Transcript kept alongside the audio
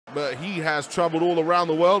But he has traveled all around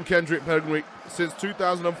the world, Kendrick Perry. Since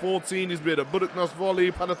 2014, he's been at Buduknos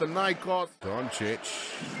Volley, Panathinaikos. Doncic.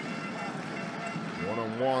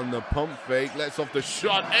 One-on-one, the pump fake, lets off the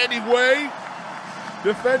shot anyway.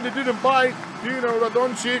 Defender didn't bite.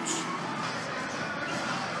 Doncic.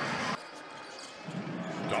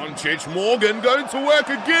 Doncic, Morgan going to work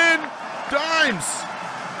again. Dimes.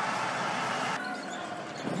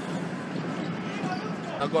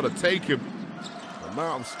 I've got to take him. The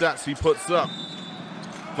amount of stats he puts up.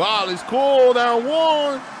 Foul is called and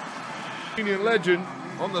one. Union legend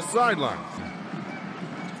on the sideline.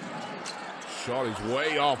 Shot is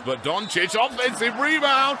way off, but Doncic, offensive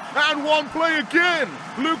rebound, and one play again.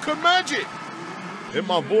 Lukamä직. In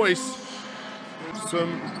my voice,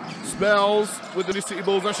 some spells with the City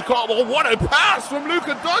Bulls and Chicago. Oh, what a pass from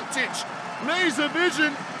Luka Doncic. Laser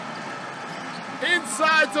vision.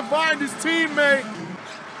 Inside to find his teammate.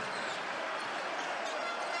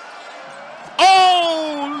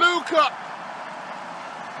 Oh, Luka.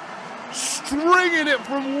 Stringing it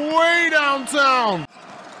from way downtown.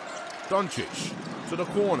 Doncic to the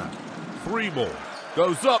corner. 3-ball.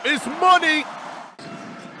 Goes up. It's money.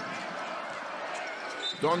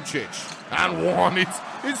 Doncic. And one.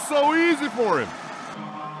 It's so easy for him.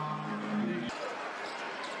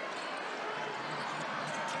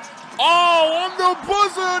 Oh, on the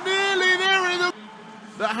buzzer. Nearly there.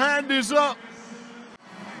 The hand is up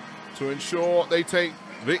to ensure they take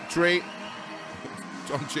victory.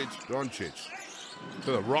 Doncic.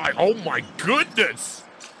 To the right. Oh, my goodness.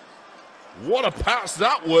 What a pass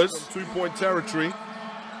that was. 2-point territory.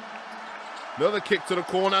 Another kick to the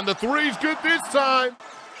corner, and the three's good this time.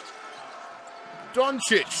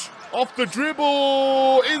 Doncic off the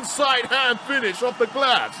dribble. Inside hand finish off the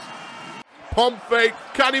glass. Pump fake.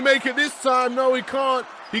 Can he make it this time? No, he can't.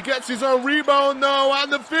 He gets his own rebound though,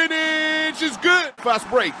 and the finish is good. Fast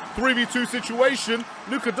break. 3v2 situation.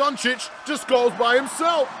 Luka Doncic just goes by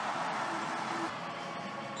himself.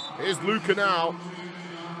 Here's Luka now.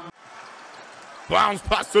 Bounce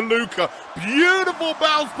pass to Luka. Beautiful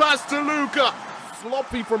bounce pass to Luka.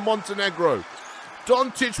 Sloppy from Montenegro.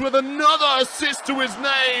 Doncic with another assist to his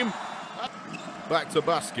name. Back to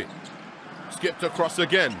basket. Skipped across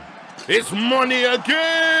again. It's money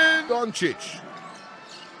again. Doncic.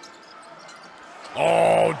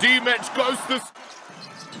 Oh, D-Match goes to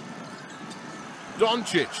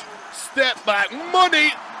Doncic. Step back. Money.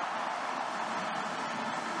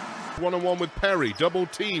 One-on-one with Perry. Double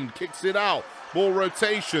teamed. Kicks it out. Ball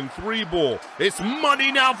rotation, 3-ball. It's money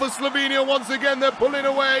now for Slovenia once again. They're pulling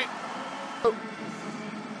away.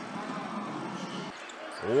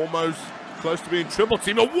 Almost close to being triple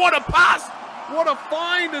teamed. Oh, what a pass! What a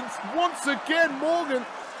find! And once again, Morgan.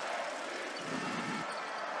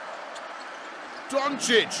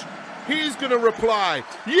 Doncic. He's going to reply.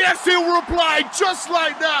 Yes, he'll reply just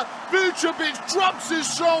like that. Vucevic drops his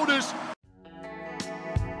shoulders.